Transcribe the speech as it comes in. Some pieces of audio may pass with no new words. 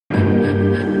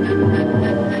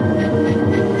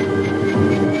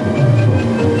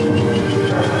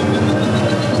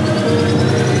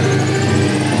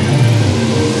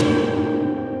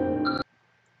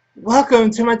Welcome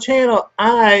to my channel.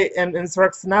 I am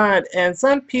Insurrection9, and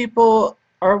some people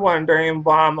are wondering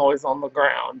why I'm always on the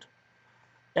ground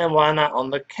and why not on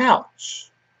the couch.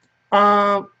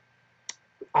 Um,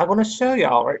 I'm gonna show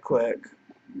y'all right quick.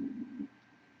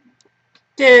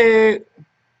 Dude,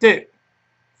 dude,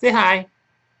 say hi.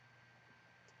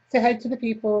 Say hi to the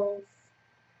people.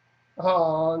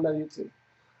 Oh, love you too.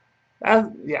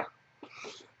 Yeah,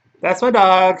 that's my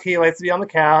dog. He likes to be on the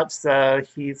couch, so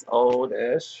he's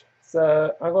old-ish.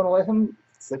 So I'm gonna let him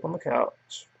sleep on the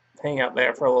couch, hang out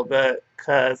there for a little bit,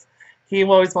 because he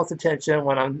always wants attention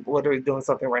when I'm literally doing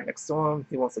something right next to him.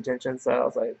 He wants attention, so I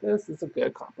was like, this is a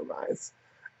good compromise.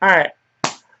 Alright,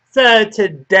 so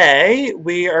today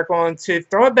we are going to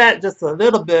throw it back just a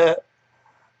little bit,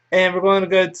 and we're going to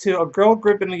go to a girl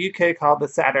group in the UK called The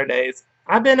Saturdays.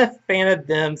 I've been a fan of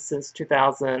them since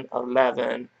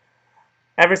 2011.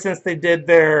 Ever since they did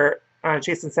their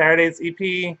Chasing Saturdays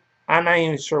EP. I'm not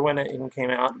even sure when it even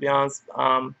came out, to be honest.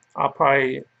 I'll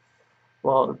probably,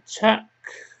 well, check.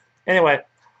 Anyway,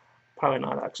 probably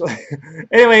not actually.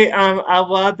 Anyway, I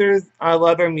love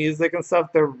their music and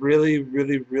stuff. They're really,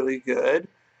 really, really good.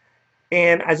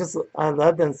 And I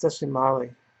love them, especially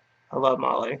Molly. I love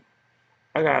Molly.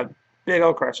 I got a big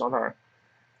old crush on her.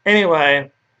 Anyway,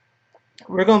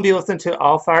 we're going to be listening to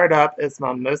All Fired Up. It's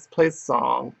my most played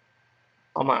song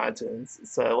on my iTunes.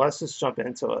 So let's just jump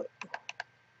into it.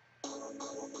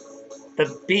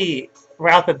 The beat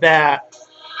right off the bat is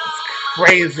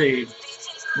crazy.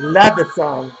 Love the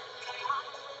song.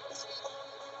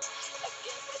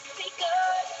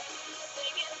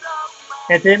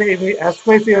 And then it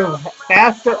escalates even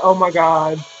faster. Oh my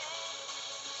god.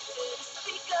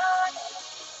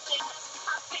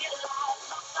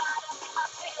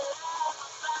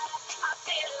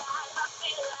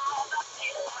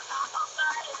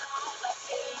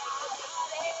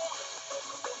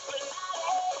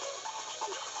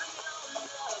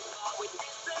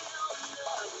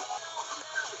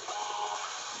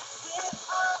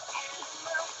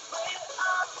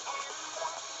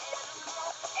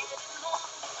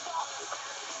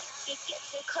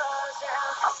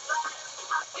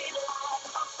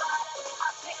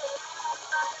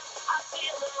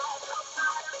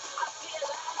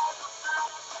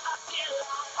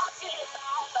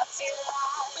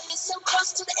 We're so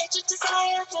close to the edge of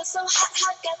desire, we're so hot,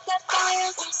 hot, got that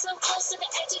fire. We're so close to the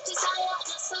edge of desire,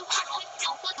 we're so hot, hot,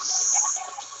 got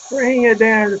that. Bring it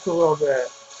down just a little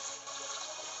bit.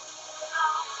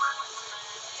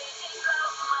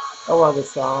 I love the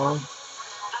song.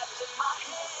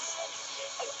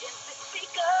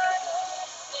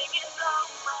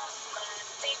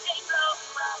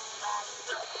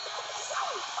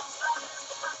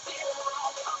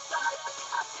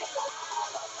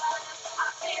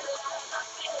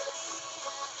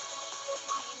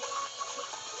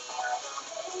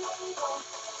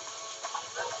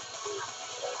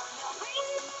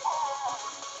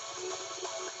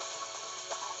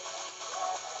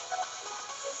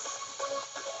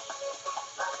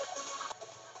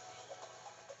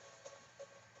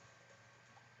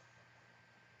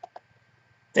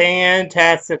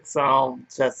 Fantastic song,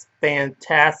 just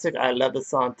fantastic. I love the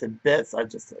song to bits. I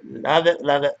just love it,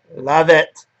 love it, love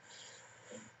it.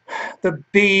 The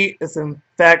beat is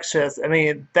infectious. I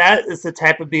mean, that is the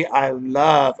type of beat I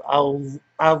love.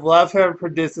 I love her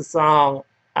produce a song.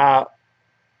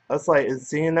 It's like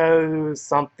Zeno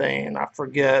something. I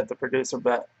forget the producer,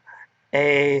 but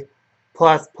A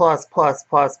plus plus plus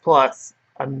plus plus.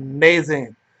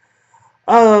 Amazing.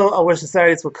 Oh, I wish the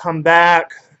Saturdays would come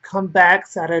back. Come back,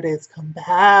 Saturdays, come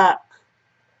back.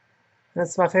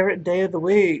 That's my favorite day of the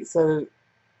week, so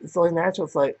it's only natural.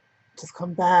 It's like, just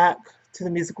come back to the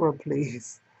music world,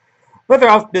 please. But they're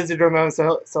off busy doing their own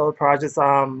solo projects.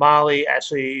 Molly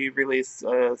actually released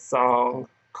a song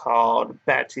called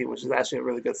Back to You, which is actually a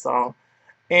really good song.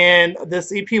 And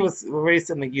this EP was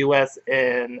released in the US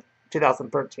in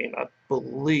 2013, I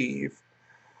believe.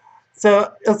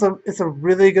 So it's a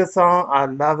really good song. I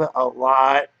love it a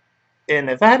lot. And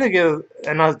if I had to give,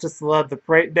 and I just love the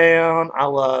breakdown, I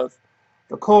love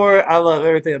the chord, I love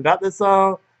everything about this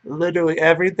song, literally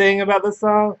everything about this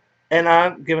song, and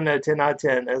I'm giving it a 10 out of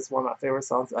 10. It's one of my favorite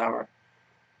songs ever.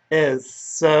 It is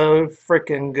so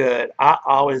freaking good. I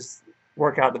always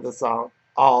work out to this song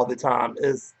all the time.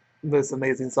 It's the most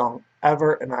amazing song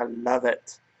ever, and I love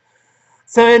it.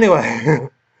 So anyway,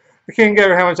 I can't get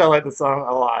over how much I like the song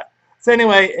a lot. So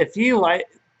anyway, if you like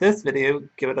this video,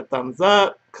 give it a thumbs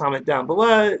up, comment down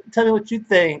below, tell me what you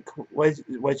think. What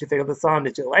you think of the song?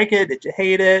 Did you like it? Did you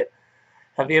hate it?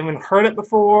 Have you even heard it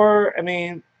before? I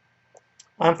mean,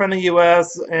 I'm from the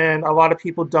US and a lot of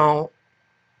people don't,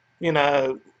 you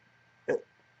know,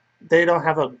 they don't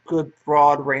have a good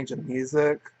broad range of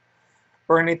music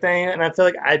or anything. And I feel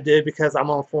like I did because I'm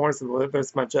on forums and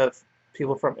there's a bunch of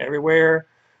people from everywhere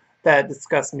that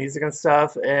discuss music and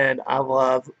stuff, and I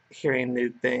love hearing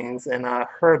new things. And I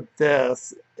heard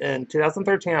this in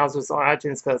 2013. I was just on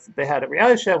iTunes because they had a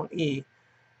reality show on E,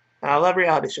 and I love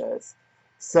reality shows.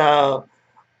 So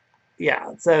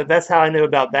yeah, so that's how I knew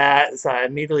about that. So I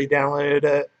immediately downloaded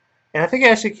it, and I think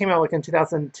it actually came out like in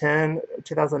 2010,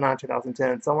 2009,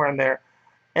 2010, somewhere in there.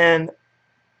 And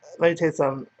let me tell you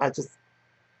something. I just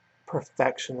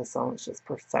perfection. The song is just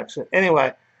perfection.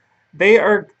 Anyway. They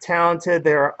are talented,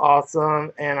 they are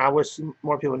awesome, and I wish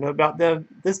more people knew about them.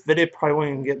 This video probably won't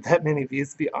even get that many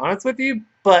views, to be honest with you,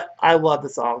 but I love the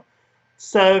song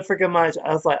so freaking much.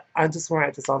 I was like, I'm just going to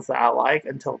write the songs that I like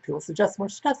until people suggest more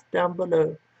stuff down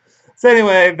below. So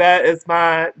anyway, that is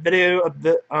my video of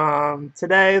the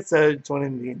today. So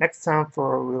join me next time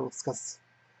for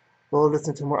we'll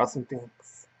listen to more awesome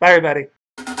things. Bye, everybody.